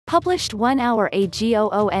Published 1 hour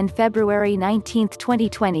ago February 19,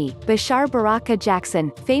 2020, Bashar Baraka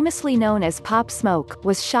Jackson, famously known as Pop Smoke,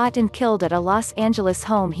 was shot and killed at a Los Angeles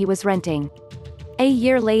home he was renting. A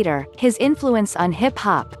year later, his influence on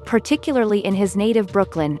hip-hop, particularly in his native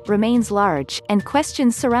Brooklyn, remains large, and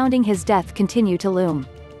questions surrounding his death continue to loom.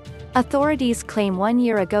 Authorities claim 1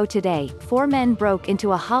 year ago today, 4 men broke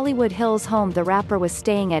into a Hollywood Hills home the rapper was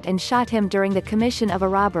staying at and shot him during the commission of a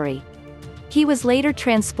robbery. He was later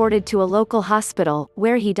transported to a local hospital,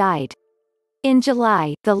 where he died. In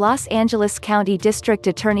July, the Los Angeles County District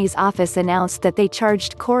Attorney's Office announced that they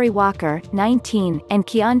charged Corey Walker, 19, and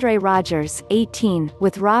Keandre Rogers, 18,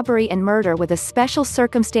 with robbery and murder with a special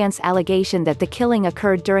circumstance allegation that the killing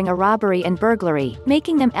occurred during a robbery and burglary,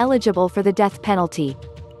 making them eligible for the death penalty.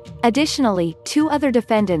 Additionally, 2 other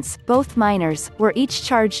defendants, both minors, were each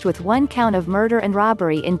charged with 1 count of murder and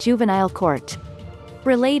robbery in juvenile court.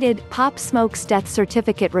 Related, Pop Smoke's death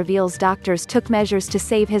certificate reveals doctors took measures to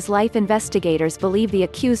save his life. Investigators believe the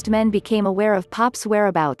accused men became aware of Pop's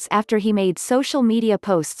whereabouts after he made social media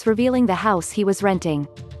posts revealing the house he was renting.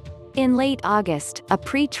 In late August, a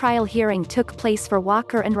pre-trial hearing took place for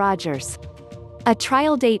Walker and Rogers. A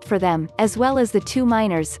trial date for them, as well as the 2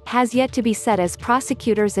 minors, has yet to be set as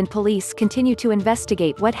prosecutors and police continue to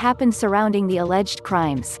investigate what happened surrounding the alleged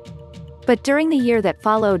crimes. But during the year that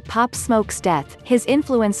followed Pop Smoke's death, his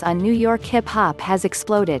influence on New York hip-hop has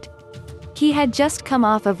exploded. He had just come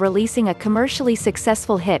off of releasing a commercially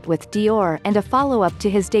successful hit with Dior and a follow-up to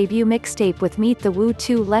his debut mixtape with Meet the Woo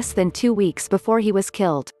 2 less than 2 weeks before he was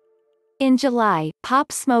killed. In July,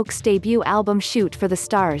 Pop Smoke's debut album Shoot for the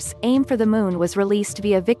Stars, Aim for the Moon was released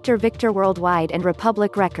via Victor Worldwide and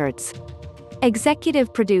Republic Records.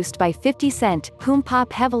 Executive produced by 50 Cent, whom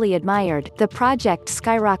Pop heavily admired, the project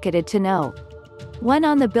skyrocketed to No. 1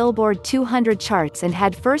 on the Billboard 200 charts and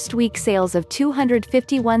had first-week sales of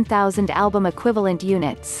 251,000 album-equivalent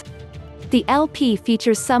units. The LP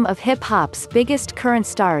features some of hip-hop's biggest current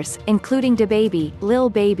stars, including DaBaby,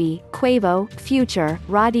 Lil Baby, Quavo, Future,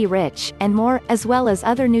 Roddy Ricch, and more, as well as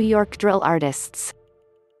other New York drill artists.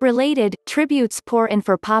 Related, tributes pour in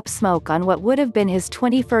for Pop Smoke on what would have been his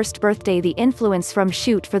 21st birthday. The influence from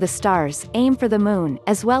Shoot for the Stars, Aim for the Moon,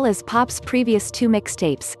 as well as Pop's previous 2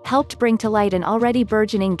 mixtapes, helped bring to light an already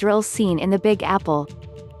burgeoning drill scene in the Big Apple.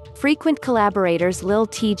 Frequent collaborators Lil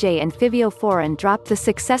TJ and Fivio Foreign dropped the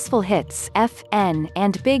successful hits F.N.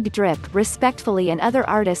 and Big Drip respectfully, and other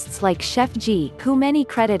artists like Chef G, who many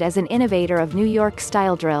credit as an innovator of New York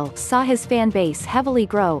style drill, saw his fan base heavily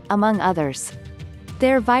grow, among others.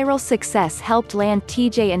 Their viral success helped land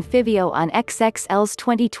TJ and Fivio on XXL's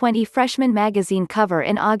 2020 Freshman magazine cover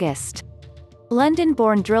in August.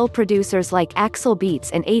 London-born drill producers like Axel Beats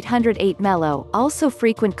and 808 Mellow, also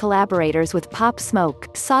frequent collaborators with Pop Smoke,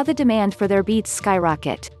 saw the demand for their beats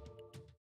skyrocket.